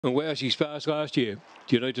And wow, she's passed last year.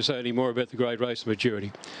 Do you need to say any more about the grade race of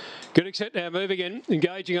maturity? Good set now, moving in,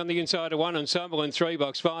 engaging on the inside of 1, Ensemble in 3,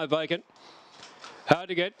 box 5 vacant. Hard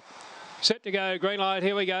to get. Set to go, green light,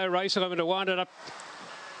 here we go, race 11 to wind it up.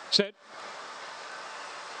 Set.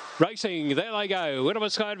 Racing, there they go.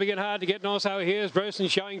 Winner's going to begin hard to get, and also here's Bruce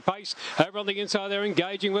showing pace over on the inside. They're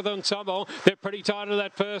engaging with Ensemble. They're pretty tight in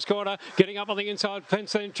that first quarter. Getting up on the inside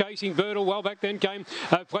fence, then chasing Bootle. Well back then came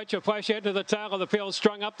Fletcher Flash out to the tail of the field,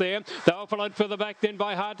 strung up there. They were followed further back then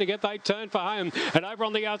by Hard to Get. They turn for home. And over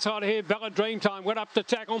on the outside here, Bella Dreamtime went up to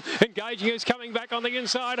tackle. Engaging is coming back on the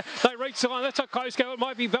inside. They reach the line. That's a close go. It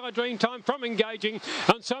might be Bella Dreamtime from Engaging.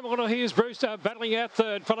 Ensemble, here's Bruce battling out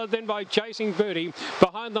third, followed then by Chasing Booty.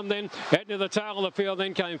 Behind them then, out to the tail of the field,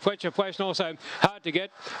 then came Fletcher Flash, and also Hard to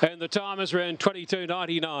Get, and the time is around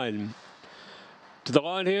 22.99. To the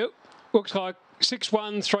line here, looks like 6,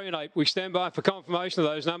 1, 3 and 8. We stand by for confirmation of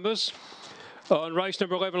those numbers. On race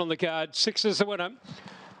number 11 on the card, 6 is the winner.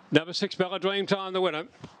 Number 6, Bella Dreamtime, the winner.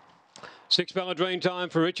 6 Bella Dreamtime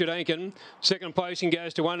for Richard Ankin. Second placing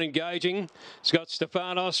goes to 1 Engaging. It's got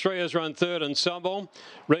Stefanos. 3 has run third, Ensemble.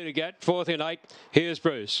 Rita Gatt, 4th in 8. Here's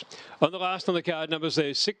Bruce. On the last on the card numbers,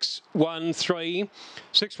 there's 6, 1, 3.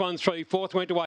 6, 1, 3. 4th went to 8.